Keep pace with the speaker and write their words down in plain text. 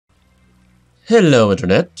Hello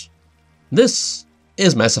Internet, this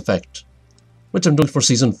is Mass Effect, which I'm doing for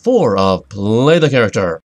Season 4 of Play the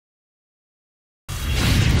Character.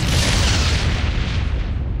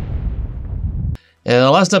 In the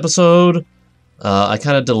last episode, I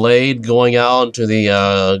kind of delayed going out into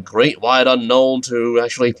the great wide unknown to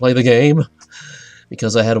actually play the game,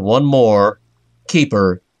 because I had one more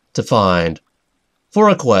keeper to find for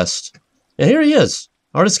a quest. And here he is.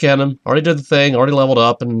 Already scanned him, already did the thing, already leveled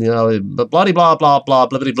up, and, you know, bloody blah blah blah,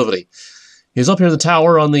 blibbity blibbity. He's up here in the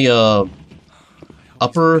tower on the,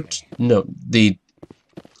 upper, no, the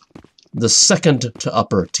second to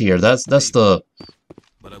upper tier. That's the,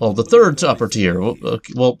 well, the third to upper tier.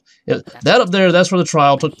 Well, that up there, that's where the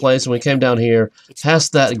trial took place, and we came down here,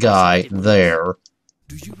 past that guy there.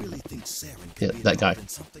 Yeah, that guy.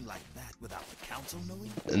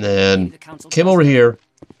 And then came over here.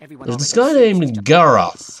 There's this guy named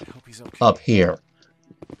Gareth up here,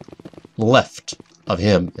 left of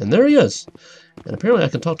him, and there he is. And apparently I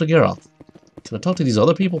can talk to Gareth. Can I talk to these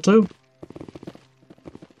other people too?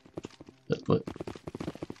 What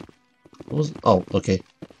was? Oh, okay.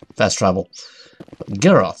 Fast travel.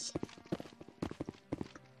 Gareth.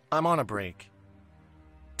 I'm on a break.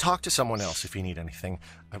 Talk to someone else if you need anything.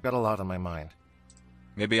 I've got a lot on my mind.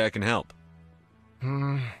 Maybe I can help.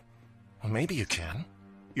 Well, maybe you can.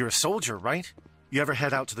 You're a soldier, right? You ever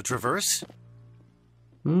head out to the Traverse?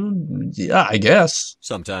 Yeah, I guess.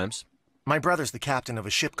 Sometimes. My brother's the captain of a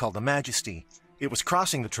ship called the Majesty. It was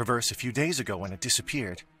crossing the Traverse a few days ago when it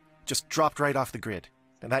disappeared. Just dropped right off the grid.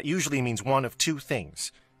 And that usually means one of two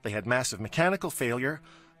things. They had massive mechanical failure,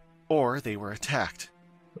 or they were attacked.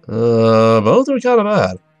 Both are kind of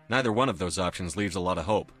bad. Neither one of those options leaves a lot of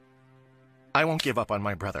hope. I won't give up on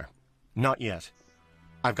my brother. Not yet.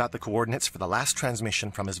 I've got the coordinates for the last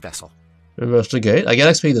transmission from his vessel. Investigate. I get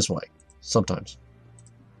XP this way. Sometimes.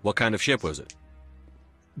 What kind of ship was it?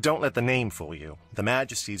 Don't let the name fool you. The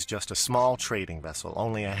Majesty's just a small trading vessel,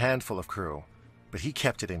 only a handful of crew. But he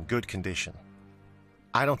kept it in good condition.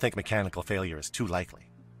 I don't think mechanical failure is too likely.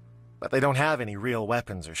 But they don't have any real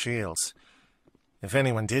weapons or shields. If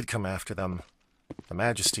anyone did come after them, the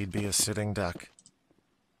Majesty'd be a sitting duck.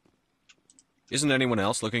 Isn't anyone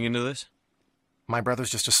else looking into this? My brother's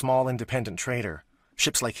just a small independent trader.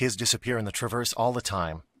 Ships like his disappear in the Traverse all the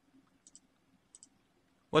time.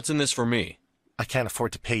 What's in this for me? I can't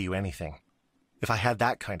afford to pay you anything. If I had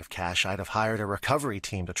that kind of cash, I'd have hired a recovery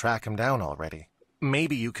team to track him down already.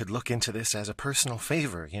 Maybe you could look into this as a personal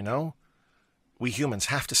favor, you know? We humans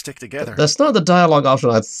have to stick together. That's not the dialogue option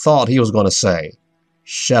I thought he was going to say.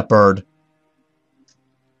 Shepard.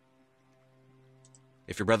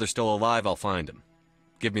 If your brother's still alive, I'll find him.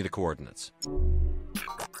 Give me the coordinates.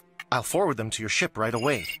 I'll forward them to your ship right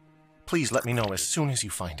away. Please let me know as soon as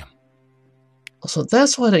you find him. So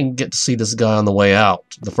that's why I didn't get to see this guy on the way out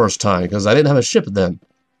the first time, because I didn't have a ship then.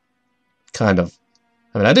 Kind of.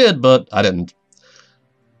 I mean, I did, but I didn't.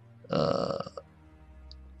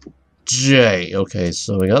 J. Okay,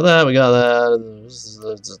 so we got that,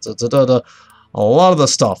 a lot of the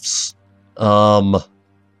stuffs.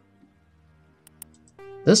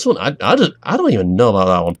 This one, I don't even know about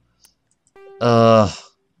that one.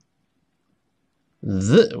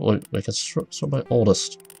 Wait, I can sort my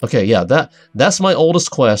oldest. Okay, yeah, that's my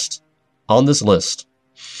oldest quest on this list.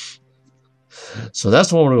 So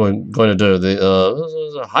that's what we're going to do.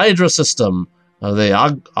 The Hydra System,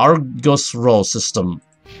 the Argos Row System,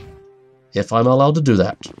 if I'm allowed to do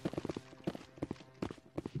that.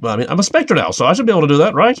 Well, I mean, I'm a Spectre now, so I should be able to do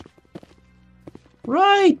that, right?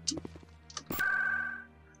 Right.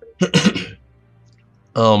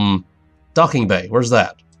 Docking bay. Where's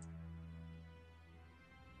that?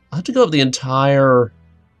 I have to go up the entire...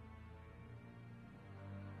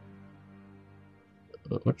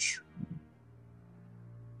 Which...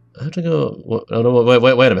 I have to go... Oh, no,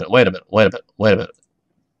 wait a minute.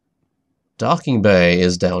 Docking bay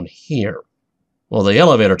is down here. Well, the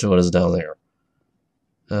elevator to it is down there.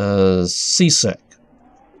 Seasick.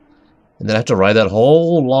 And then I have to ride that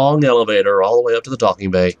whole long elevator all the way up to the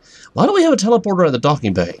docking bay. Why do we have a teleporter at the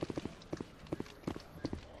docking bay?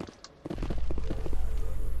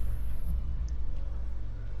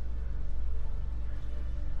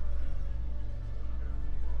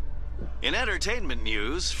 In entertainment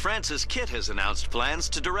news, Francis Kitt has announced plans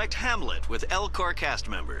to direct Hamlet with L-Corps cast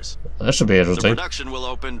members. That should be The interesting. production will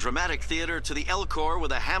open dramatic theater to the L-Corps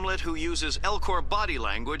with a Hamlet who uses L-Corps body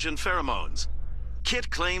language and pheromones.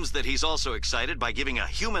 Kitt claims that he's also excited by giving a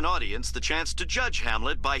human audience the chance to judge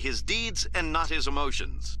Hamlet by his deeds and not his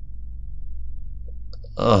emotions.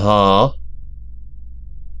 Uh-huh.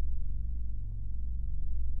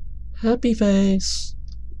 Happy face.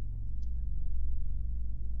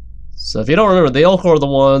 So if you don't remember, the Elcor are the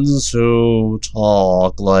ones who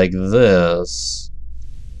talk like this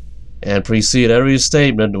and precede every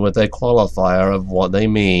statement with a qualifier of what they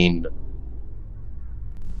mean.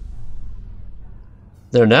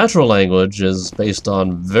 Their natural language is based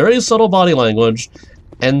on very subtle body language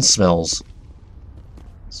and smells.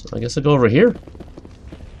 So I guess I'll go over here.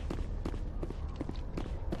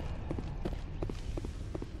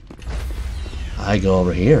 I go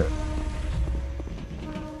over here.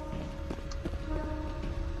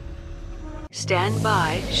 Stand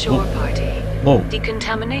by, shore party. Whoa.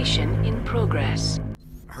 Decontamination in progress.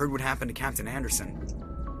 I heard what happened to Captain Anderson.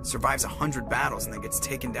 Survives 100 battles and then gets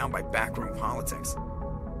taken down by backroom politics.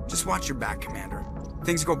 Just watch your back, Commander.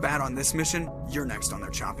 Things go bad on this mission, you're next on their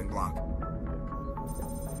chopping block.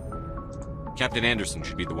 Captain Anderson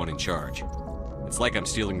should be the one in charge. It's like I'm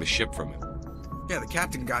stealing the ship from him. Yeah, the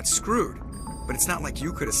captain got screwed. But it's not like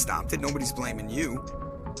you could have stopped it. Nobody's blaming you.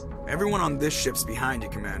 Everyone on this ship's behind you,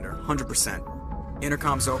 Commander. 100%.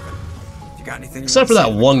 Intercom's open. If you got anything you Except for want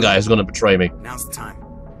that to say, one guy who's going to betray me. now's the time.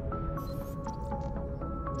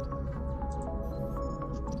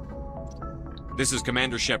 This is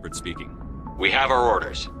Commander Shepard speaking. We have our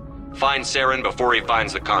orders. Find Saren before he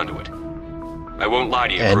finds the conduit. I won't lie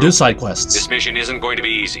to you, And crew. do side quests. This mission isn't going to be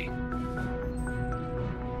easy.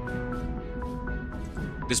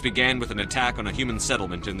 This began with an attack on a human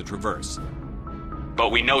settlement in the Traverse.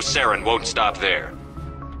 But we know Saren won't stop there.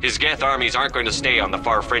 His Geth armies aren't going to stay on the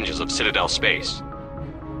far fringes of Citadel space.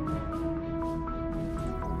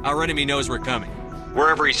 Our enemy knows we're coming.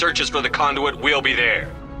 Wherever he searches for the conduit, we'll be there.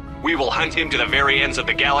 We will hunt him to the very ends of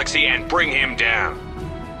the galaxy and bring him down.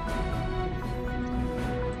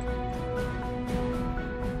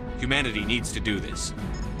 Humanity needs to do this.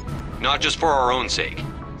 Not just for our own sake,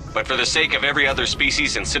 but for the sake of every other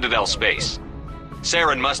species in Citadel space.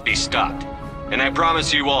 Saren must be stopped. And I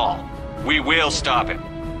promise you all, we will stop him.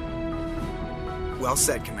 Well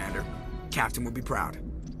said, Commander. Captain will be proud.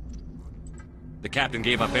 The captain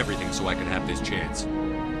gave up everything so I could have this chance.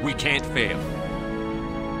 We can't fail.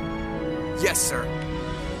 Yes, sir.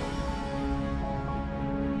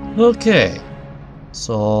 Okay.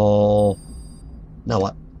 So... now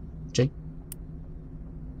what? Jake?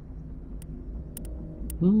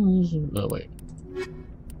 No, wait.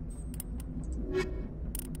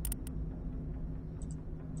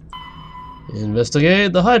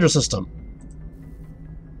 Investigate the Hydra System.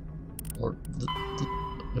 Or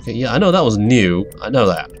okay, yeah, I know that was new. I know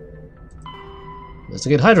that.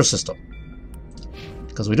 Investigate Hydra System.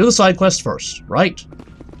 Because we do the side quest first, right?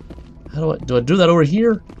 How do I do that over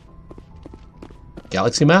here?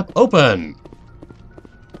 Galaxy map open.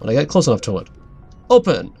 When I get close enough to it.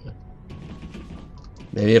 Open.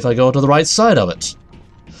 Maybe if I go to the right side of it.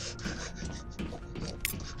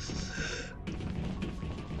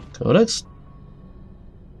 Codex.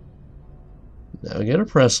 Navigator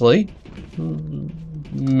Presley.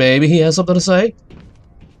 Maybe he has something to say.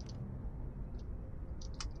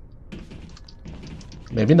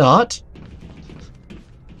 Maybe not.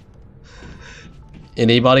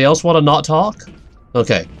 Anybody else want to not talk?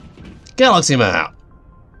 Okay. Galaxy map.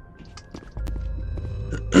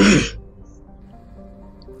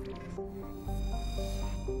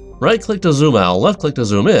 Right-click to zoom out, left-click to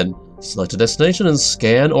zoom in. Select a destination and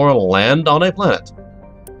scan or land on a planet.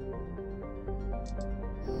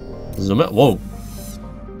 Zoom out. Whoa.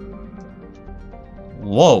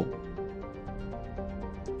 Whoa.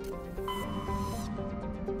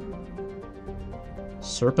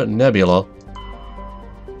 Serpent Nebula.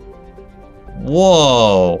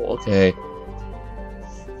 Whoa. Okay.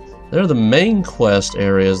 They're the main quest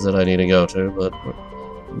areas that I need to go to, but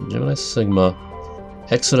Gemini Sigma,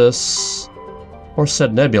 Exodus, or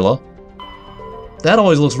said Nebula. That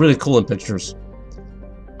always looks really cool in pictures.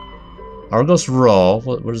 Argos Raw.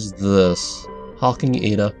 What is this? Hawking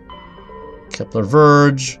Eta, Kepler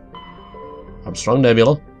Verge, Armstrong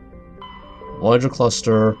Nebula, Voyager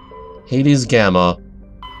Cluster, Hades Gamma.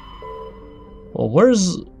 Well,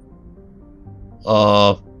 where's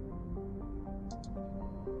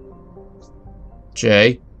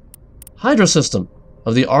J? Hydra System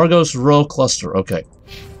of the Argos Rho cluster. Okay.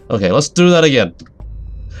 Okay, let's do that again.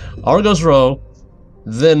 Argos Rho,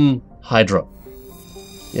 then Hydra.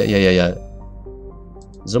 Yeah.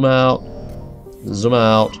 Zoom out. Zoom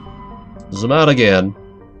out. Zoom out again.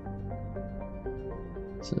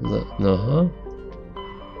 No, huh?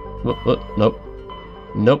 Nope.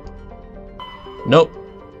 Nope. Nope.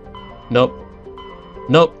 Nope.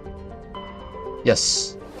 Nope.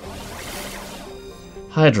 Yes.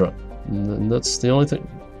 Hydra. And that's the only thing.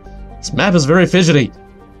 This map is very fidgety.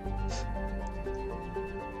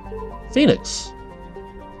 Phoenix.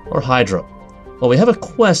 or Hydra? Well, we have a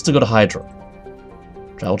quest to go to Hydra.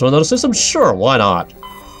 Travel to another system? Sure, why not?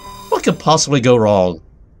 What could possibly go wrong?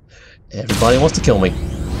 Everybody wants to kill me.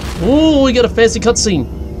 Ooh, we got a fancy cutscene.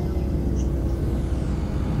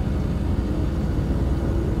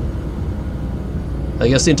 I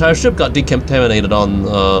guess the entire ship got decontaminated on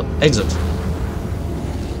exit.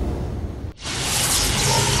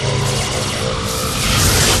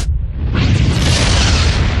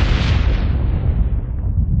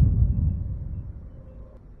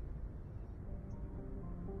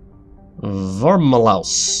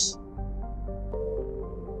 Vormalaus.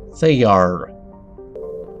 Thayar.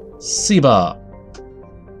 Siba.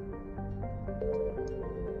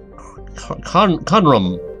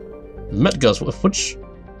 Conrum. Metgus.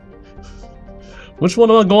 Which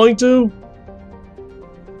one am I going to?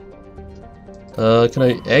 Can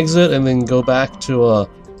I exit and then go back to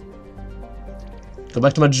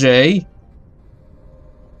my J?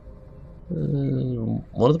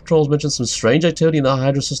 One of the patrols mentioned some strange activity in the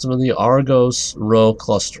Hydra system in the Argos Row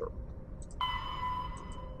cluster.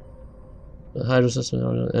 The Hydra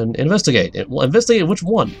system and investigate. Well, investigate which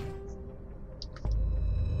one?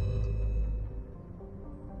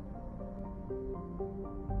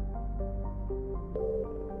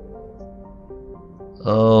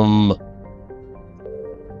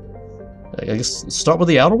 I guess start with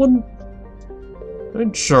the outer one? I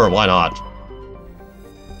mean, sure, why not?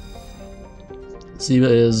 Siba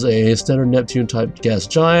is a standard Neptune-type gas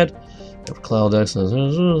giant. Cloud X, blah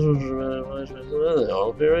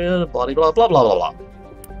blah blah blah blah.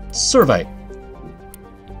 Survey.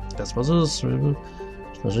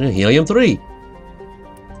 Helium-3.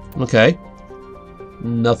 Okay.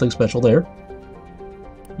 Nothing special there.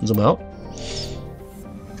 Zoom out.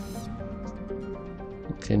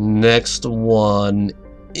 Okay, next one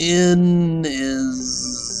in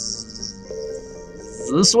is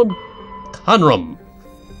this one? Conrum.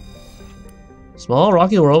 Small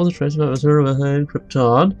rocky world with a trace of atmosphere behind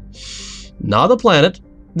Krypton. Not the planet,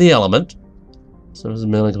 the element. So this is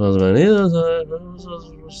mainly composed of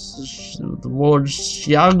the Lord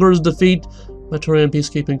Shiagur's defeat by Turian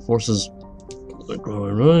peacekeeping forces.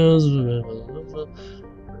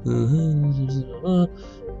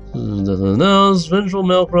 Vengeful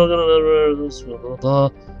male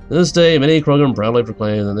Krogan. This day, many Krogan proudly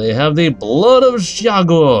proclaim that they have the blood of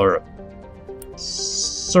Shiagur.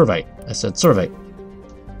 Survey. I said survey.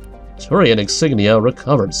 Turian insignia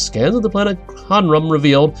recovered. Scans of the planet Conrum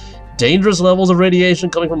revealed dangerous levels of radiation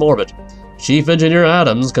coming from orbit. Chief Engineer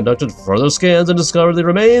Adams conducted further scans and discovered the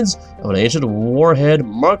remains of an ancient warhead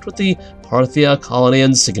marked with the Parthia colony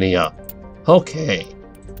insignia. Okay.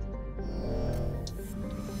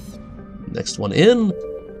 Next one in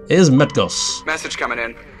is Metgos. Message coming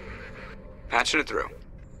in. Patching it through.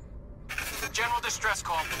 General distress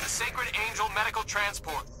call from the Sacred Angel Medical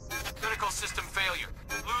Transport. Critical system failure.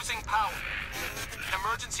 Losing power.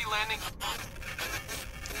 Emergency landing.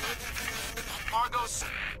 Argos.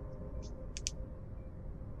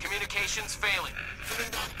 Communications failing.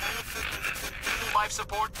 Life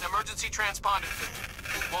support and emergency transponder.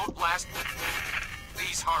 Won't last.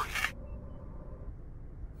 Please hurry.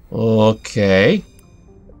 Okay.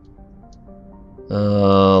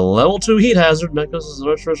 Level 2 heat hazard. Metgos is an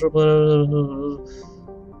extraterrestrial planet.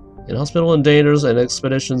 Inhospitable and dangerous, and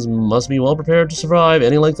expeditions must be well prepared to survive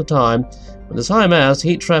any length of time. With its high mass,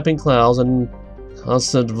 heat-trapping clouds, and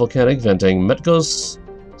constant volcanic venting, Metgos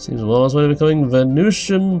seems well on its way to becoming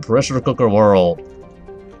Venusian pressure cooker world.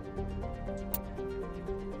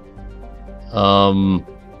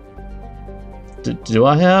 Do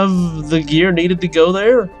I have the gear needed to go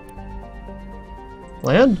there?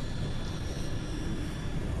 Land?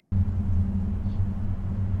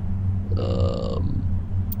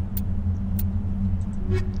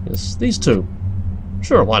 Yes, these two.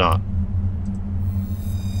 Sure, why not?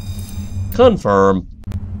 Confirm.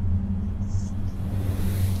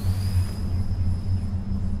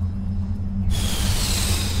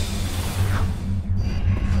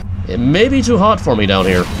 It may be too hot for me down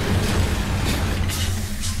here.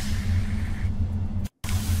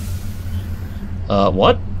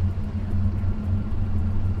 What?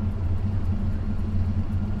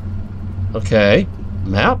 Okay.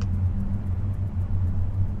 Map?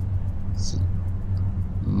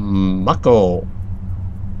 Mako.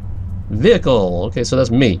 Vehicle. Okay, so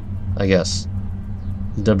that's me, I guess.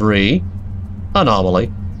 Debris.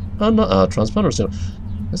 Anomaly. Transponder soon.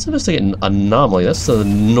 Let's investigate an anomaly. That's to the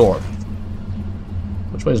north.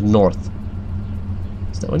 Which way is north?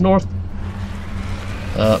 Is that way north?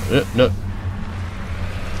 No.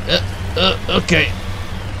 Okay.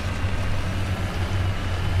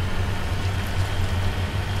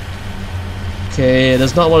 Okay, it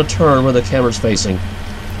does not want to turn where the camera's facing.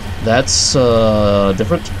 That's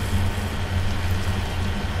different.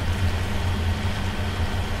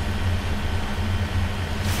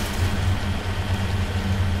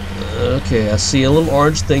 Okay, I see a little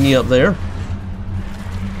orange thingy up there.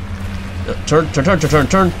 Turn.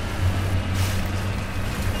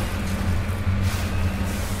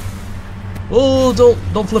 Oh,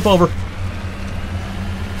 don't flip over.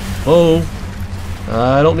 Oh,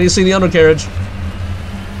 I don't need to see the undercarriage.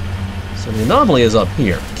 So the anomaly is up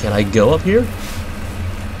here. Can I go up here?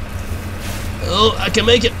 Oh, I can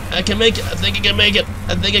make it. I think I can make it.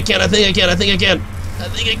 I think I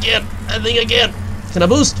can. Can I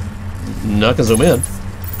boost? No, I can zoom in.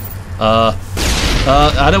 I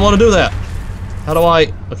didn't want to do that. How do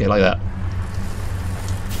I? Okay, like that.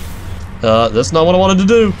 That's not what I wanted to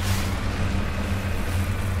do.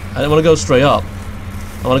 I didn't want to go straight up.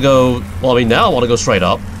 I want to go. Well, I mean, now I want to go straight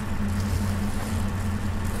up.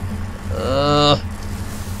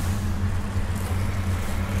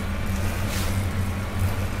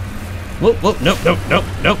 Whoa,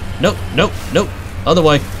 nope. Other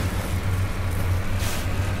way.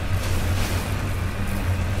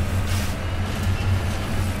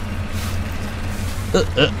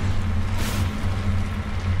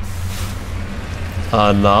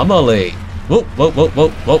 Anomaly. Whoa.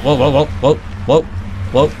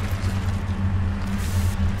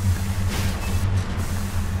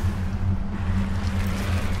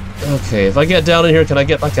 Okay, if I get down in here, can I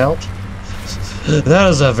get back out? That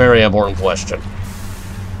is a very important question.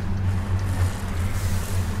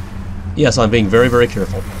 Yes, I'm being very, very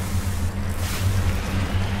careful.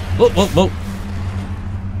 Whoa.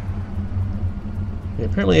 We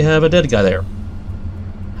apparently have a dead guy there.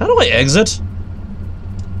 How do I exit?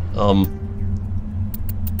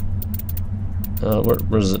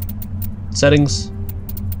 Where is it? Settings?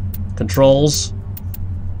 Controls?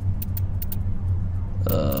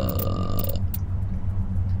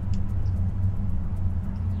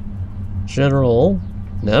 General,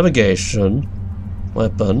 navigation,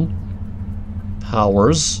 weapon,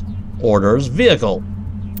 powers, orders, vehicle.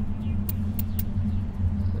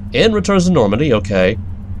 And returns to Normandy, okay.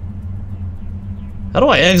 How do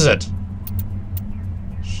I exit?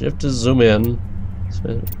 Shift to zoom in.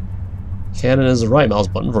 Cannon is the right mouse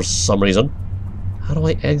button for some reason. How do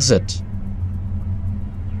I exit?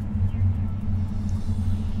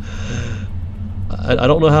 I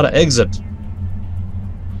don't know how to exit.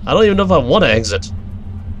 I don't even know if I want to exit.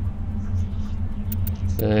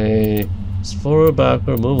 Okay. It's forward,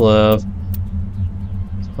 backward, move left.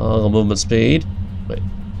 Toggle movement speed.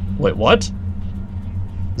 Wait, what?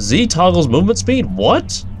 Z toggles movement speed?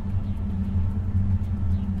 What?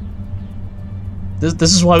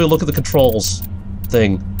 This is why we look at the controls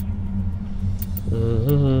thing.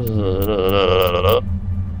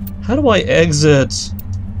 How do I exit?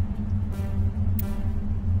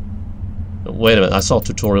 Wait a minute, I saw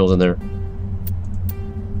tutorials in there.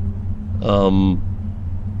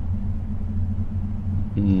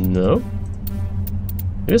 No.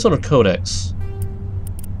 Maybe it's under Codex.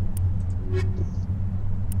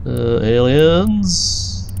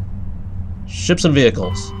 Aliens. Ships and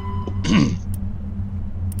vehicles.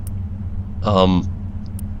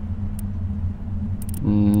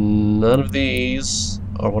 None of these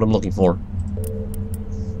are what I'm looking for.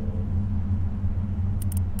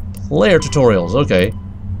 Player tutorials, okay.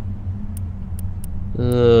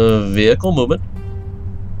 Vehicle movement.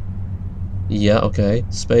 Yeah, okay.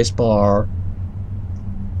 Space bar.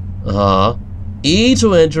 E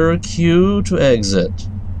to enter, Q to exit.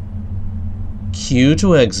 Q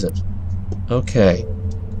to exit. Okay.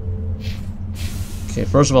 Okay,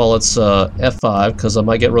 first of all, let's F5, because I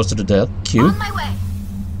might get roasted to death. Q. On my way.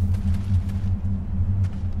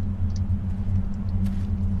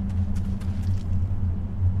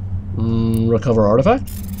 Recover artifact?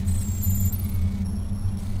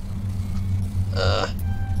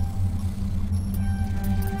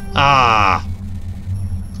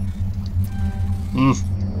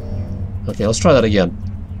 Okay, let's try that again.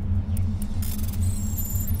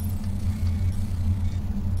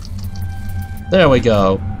 There we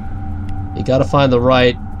go. You gotta find the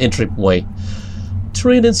right entryway.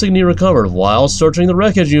 Terrain insignia recovered. While searching the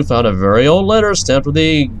wreckage, you found a very old letter stamped with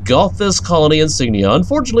the Gothis colony insignia.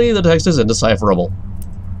 Unfortunately, the text is indecipherable.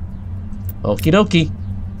 Okie dokie.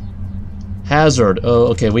 Hazard. Oh,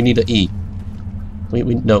 okay, we need to E. We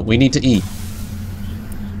need to E.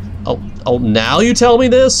 Oh, now you tell me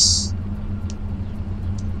this?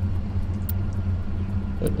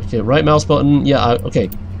 Okay, right mouse button. Yeah, okay.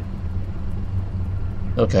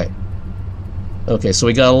 Okay. Okay, so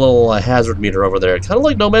we got a little hazard meter over there. Kind of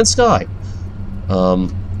like No Man's Sky.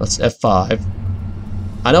 That's F5.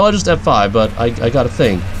 I know I just F5, but I got a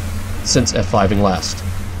thing since F5ing last.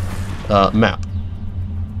 Map.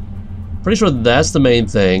 Pretty sure that's the main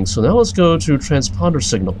thing, so now let's go to transponder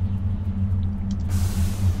signal.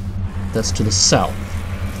 That's to the south.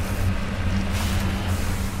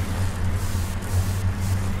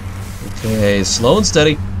 Okay, slow and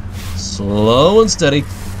steady. Slow and steady.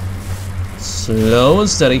 Slow and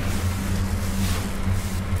steady.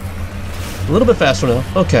 A little bit faster now.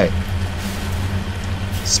 Okay.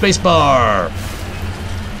 Spacebar!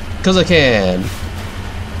 Because I can.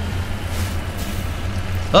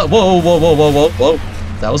 Whoa, whoa, whoa, whoa, whoa, whoa.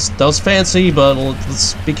 That was fancy, but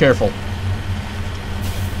let's be careful.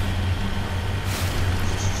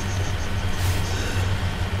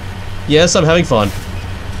 Yes, I'm having fun.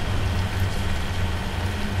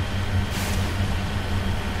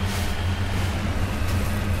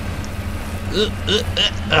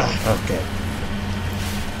 Okay.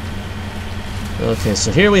 Okay,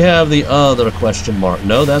 so here we have the other question mark.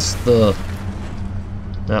 No, that's the...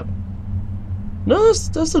 No,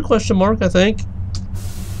 that's the question mark, I think.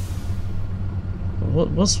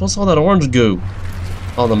 What's all that orange goo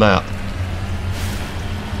on the map?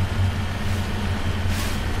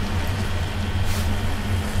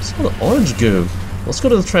 What's all the orange goo? Let's go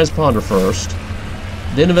to the transponder first.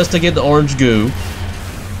 Then investigate the orange goo.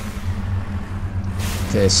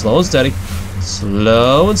 Okay, slow and steady.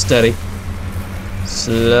 Slow and steady.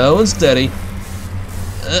 Slow and steady.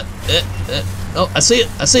 Oh, I see it!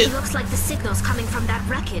 I see it! It looks like the signal's coming from that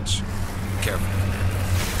wreckage. Careful, man.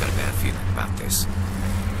 Got a bad feeling about this.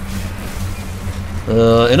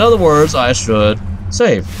 In other words, I should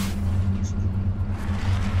save.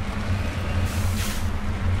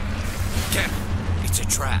 Captain, it's a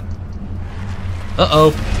trap.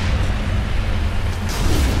 Uh-oh.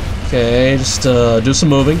 Okay, just do some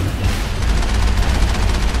moving.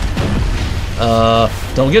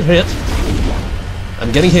 Don't get hit.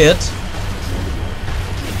 I'm getting hit.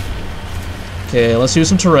 Okay, let's use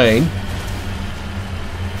some terrain.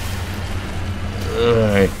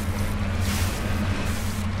 Alright.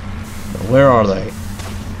 Where are they?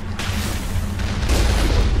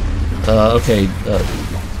 Okay,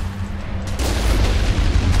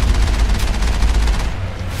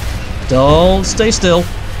 don't stay still.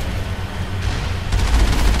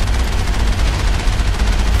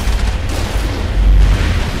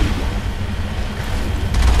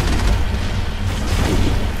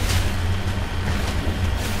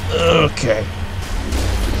 Okay.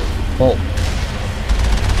 Well.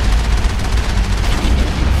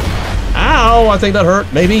 Ow! I think that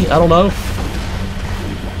hurt. Maybe. I don't know.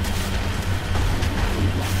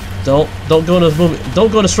 Don't go in a movie.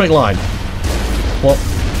 Don't go in a straight line. Well,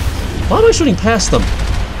 why am I shooting past them?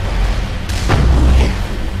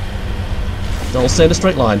 Don't stay in a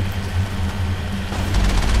straight line.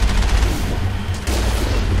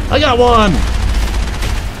 I got one!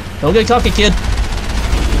 Don't get cocky, kid.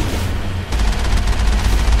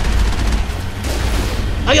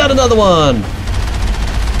 I got another one!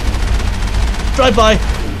 Drive by.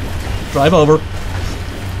 Drive over.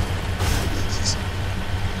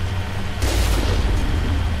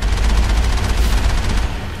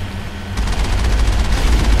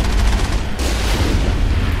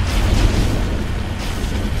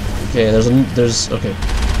 Okay, there's okay.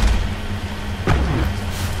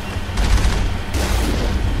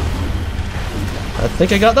 I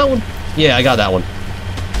think I got that one. Yeah, I got that one.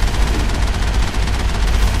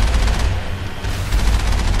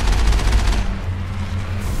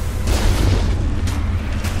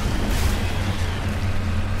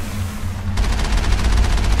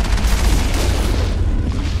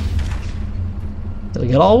 Did I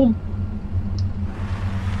get all of them?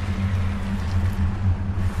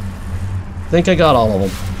 I think I got all of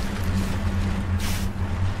them.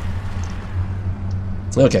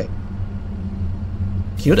 Okay.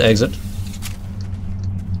 Cue to exit.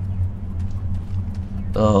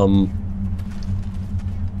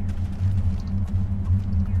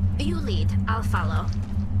 You lead, I'll follow.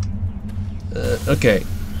 Okay.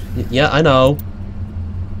 Yeah, I know.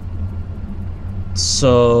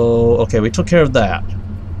 So, okay, we took care of that.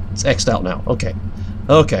 It's X'd out now. Okay.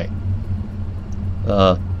 Okay.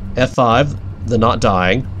 F5, the not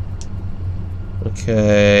dying.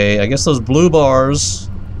 Okay, I guess those blue bars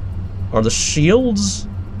are the shields?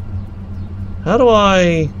 How do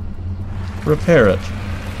I repair it?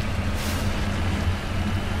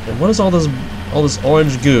 And what is all this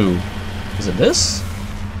orange goo? Is it this?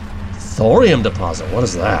 Thorium deposit, what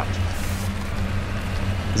is that?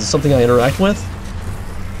 Is it something I interact with?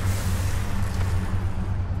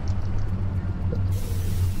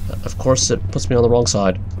 Of course, it puts me on the wrong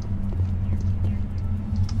side.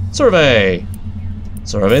 Survey!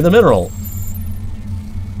 Survey the mineral.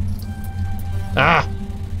 Ah!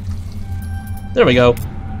 There we go.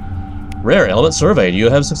 Rare element surveyed. You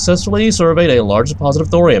have successfully surveyed a large deposit of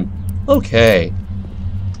thorium. Okay.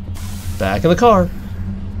 Back in the car.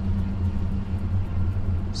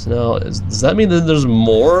 So now, does that mean that there's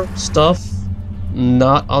more stuff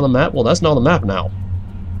not on the map? Well, that's not on the map now.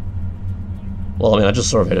 Well, I mean, I just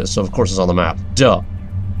surveyed it, so of course it's on the map. Duh.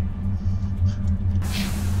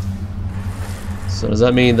 So does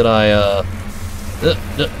that mean that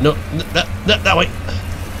no, that way.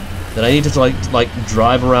 That I need to like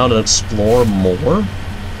drive around and explore more?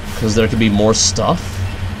 Because there could be more stuff?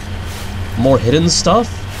 More hidden stuff?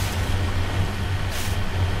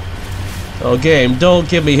 Oh, game, don't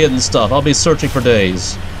give me hidden stuff. I'll be searching for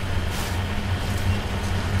days.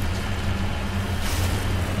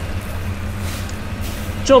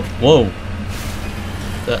 Jump! Whoa.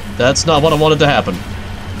 That's not what I wanted to happen.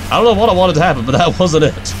 I don't know what I wanted to happen, but that wasn't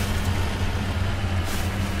it.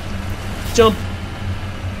 Jump!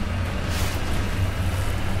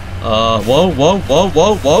 Whoa, whoa, whoa,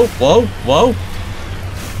 whoa, whoa, whoa, whoa!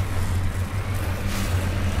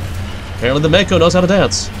 Apparently the Mako knows how to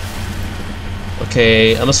dance.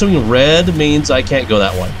 Okay, I'm assuming red means I can't go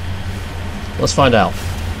that way. Let's find out.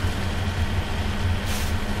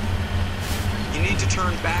 You need to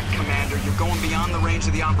turn back, Commander. You're going beyond the range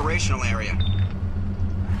of the operational area.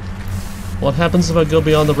 What happens if I go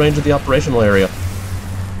beyond the range of the operational area?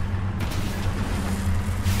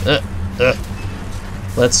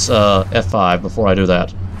 Let's F5 before I do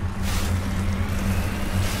that.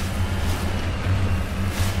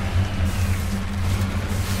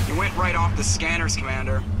 You went right off the scanners,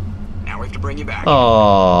 Commander. Now we have to bring you back.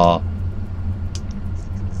 Aww.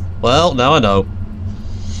 Well, now I know.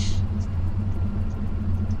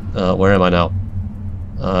 Where am I now?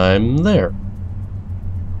 I'm there.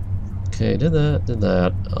 Okay, did that.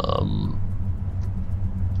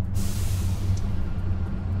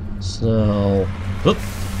 So, whoop,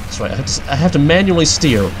 that's right. I have to manually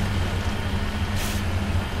steer.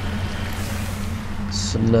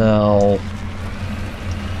 So now,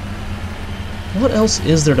 what else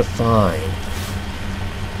is there to find?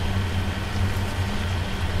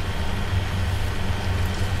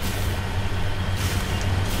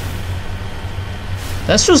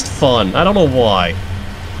 That's just fun. I don't know why.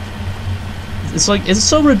 It's like, it's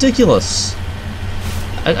so ridiculous.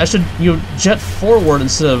 I should, jet forward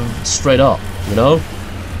instead of straight up, you know?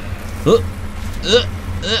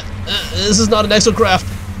 This is not an exocraft.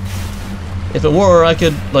 If it were, I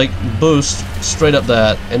could, like, boost straight up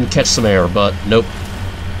that and catch some air, but nope.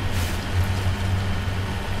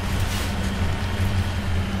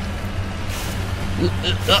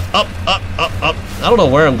 Up. I don't know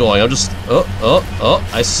where I'm going. I'm just, oh,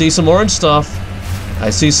 I see some orange stuff.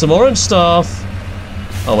 I see some orange stuff.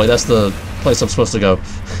 Oh, wait, that's the place I'm supposed to go.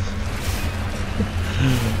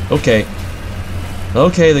 Okay.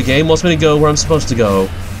 Okay, the game wants me to go where I'm supposed to go.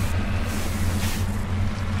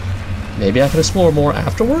 Maybe I can explore more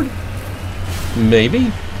afterward?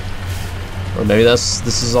 Maybe? Or maybe this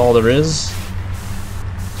is all there is?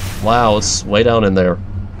 Wow, it's way down in there.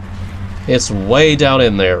 It's way down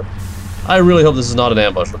in there. I really hope this is not an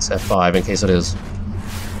ambush. Let's F5 in case it is.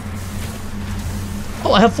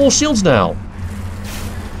 Oh, I have full shields now.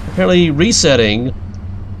 Apparently reset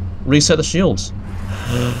the shields.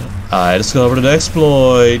 I discovered an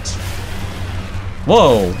exploit.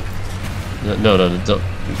 Whoa. No, don't.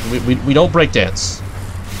 We don't break dance.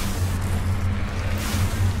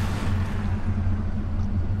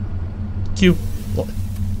 Q.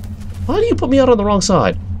 Why do you put me out on the wrong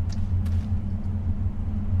side?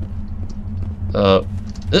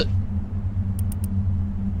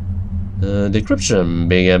 Decryption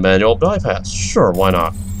being a manual bypass. Sure, why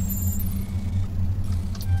not?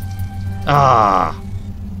 Ah.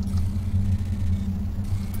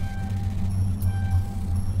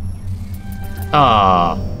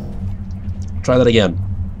 Try that again.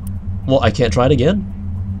 Well, I can't try it again?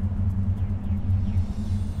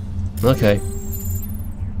 Okay.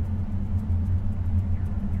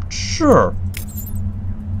 Sure.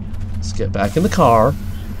 Let's get back in the car.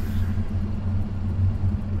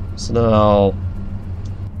 So now...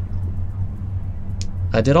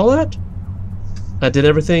 I did all that? I did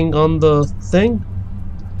everything on the thing?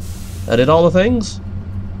 I did all the things?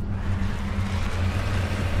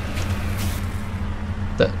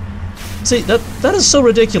 See, that is so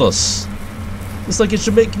ridiculous. It's like it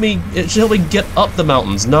should help me get up the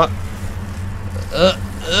mountains, not...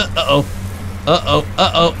 Uh-oh.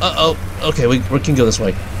 Okay, we can go this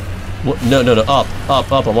way. What? No, no, no. Up,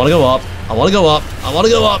 up, up. I want to go up. I want to go up. I want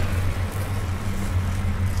to go up.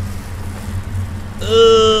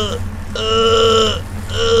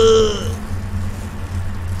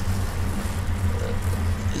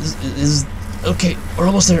 Okay, we're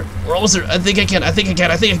almost there. We're almost there. I think I can. I think I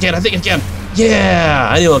can. I think I can. I think I can. Yeah,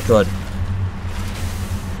 I knew I could.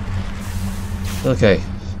 Okay.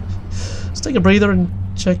 Let's take a breather and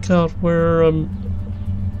check out where,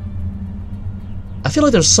 I feel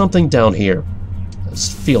like there's something down here. I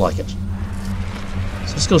just feel like it.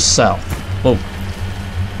 So let's go south. Whoa.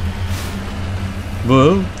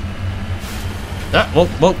 Whoa. Ah, whoa,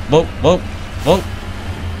 whoa, whoa, whoa, whoa.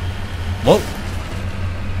 Whoa.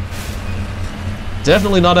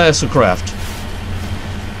 Definitely not an exocraft.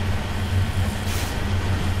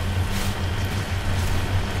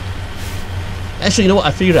 Actually, you know what?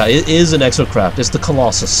 I figured out. It is an exocraft. It's the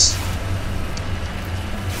Colossus.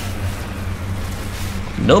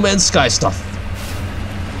 No Man's Sky stuff.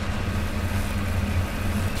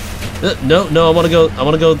 No, no. I want to go. I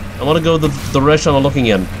want to go. I want to go the direction I'm looking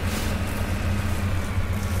in.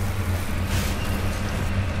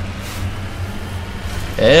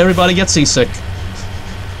 Everybody gets seasick.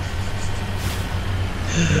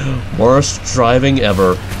 Worst driving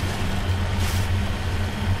ever.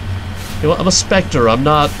 You know, I'm a Spectre. I'm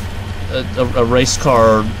not a race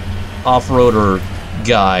car off-roader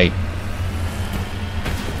guy.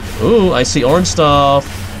 Ooh, I see orange stuff.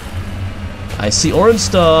 I see orange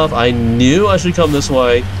stuff. I knew I should come this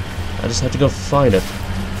way. I just have to go find it.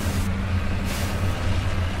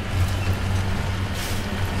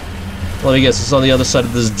 Let me guess, it's on the other side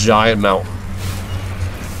of this giant mountain.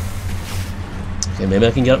 Okay, maybe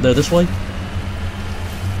I can get up there this way?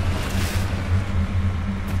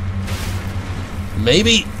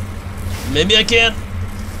 Maybe. Maybe I can.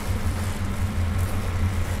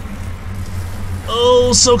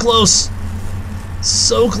 Oh, so close.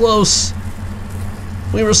 So close.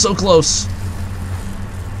 We were so close.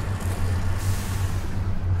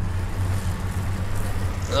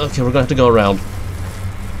 Okay, we're gonna have to go around.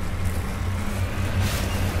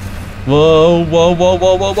 Whoa, whoa, whoa,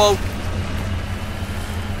 whoa, whoa, whoa.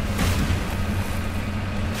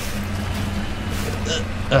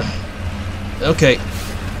 Okay.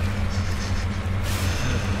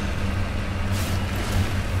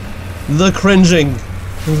 The cringing.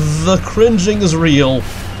 The cringing is real.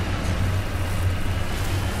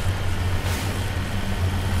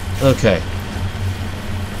 Okay.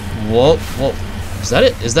 Whoa, whoa. Is that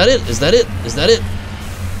it? Is that it? Is that it? Is that it?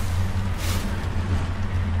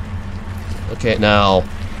 Okay, now.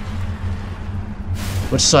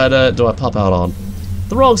 Which side do I pop out on?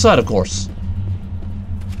 The wrong side, of course.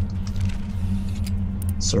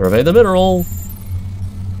 Survey the mineral.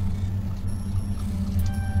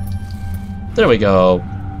 There we go.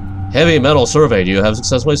 Heavy metal surveyed. You have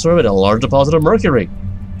successfully surveyed a large deposit of mercury.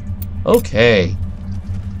 Okay.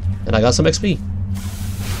 And I got some XP.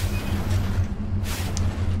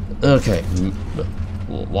 Okay.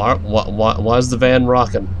 Why is the van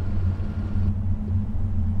rocking?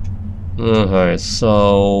 Okay,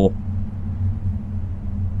 so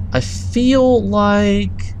I feel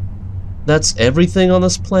like that's everything on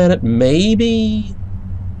this planet, maybe?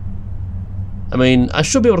 I mean, I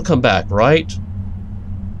should be able to come back, right?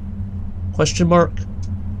 Question mark?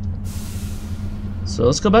 So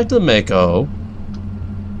let's go back to the Mako.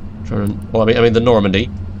 Well, I mean the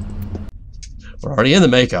Normandy. We're already in the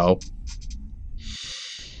Mako.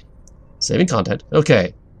 Saving content.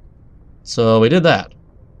 Okay. So we did that.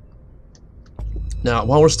 Now,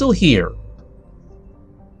 while we're still here,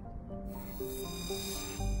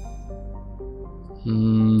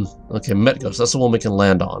 okay, Metghost, that's the one we can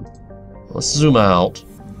land on. Let's zoom out.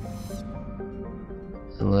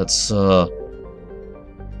 And let's, have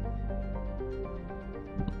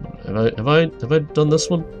I done this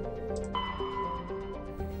one?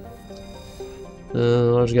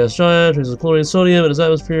 Large gas giant, traces of chlorine and sodium in its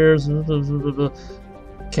atmosphere.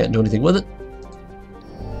 Can't do anything with it.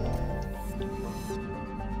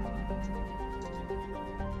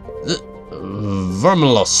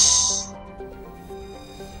 Verminous.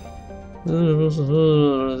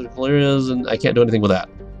 Areas, and I can't do anything with that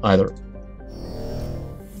either.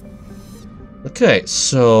 Okay,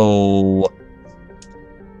 so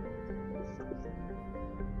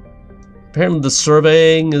apparently the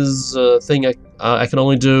surveying is a thing I can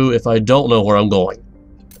only do if I don't know where I'm going.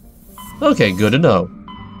 Okay, good to know.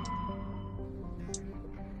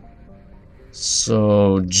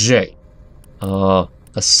 So J,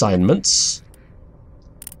 assignments.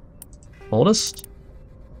 Oldest.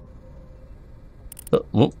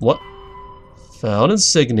 What? Found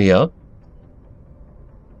insignia.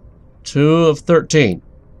 2 of 13.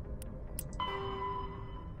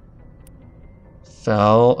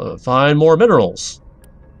 Find more minerals.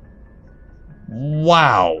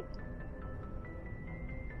 Wow.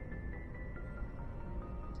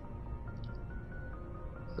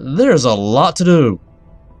 There's a lot to do.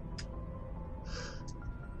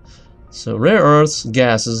 So rare earths,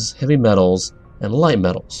 gases, heavy metals, and light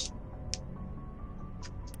metals.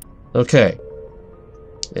 Okay.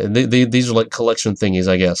 These are like collection thingies,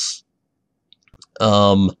 I guess.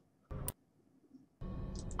 So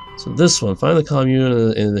this one, find the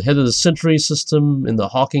commune in the head of the Sentry system in the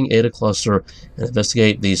Hawking Eta cluster and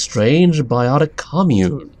investigate the strange biotic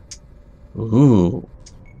commune. Ooh.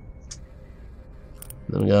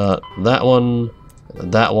 Then we got that one,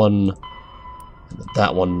 and that one, and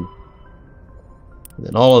that one, and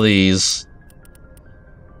then all of these.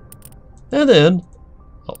 And then,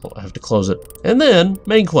 oh, I have to close it. And then,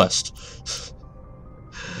 main quest.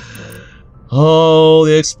 Oh,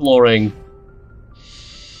 the exploring.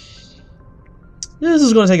 This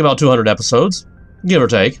is going to take about 200 episodes, give or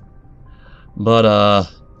take. But,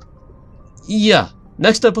 yeah.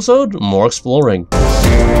 Next episode, more exploring.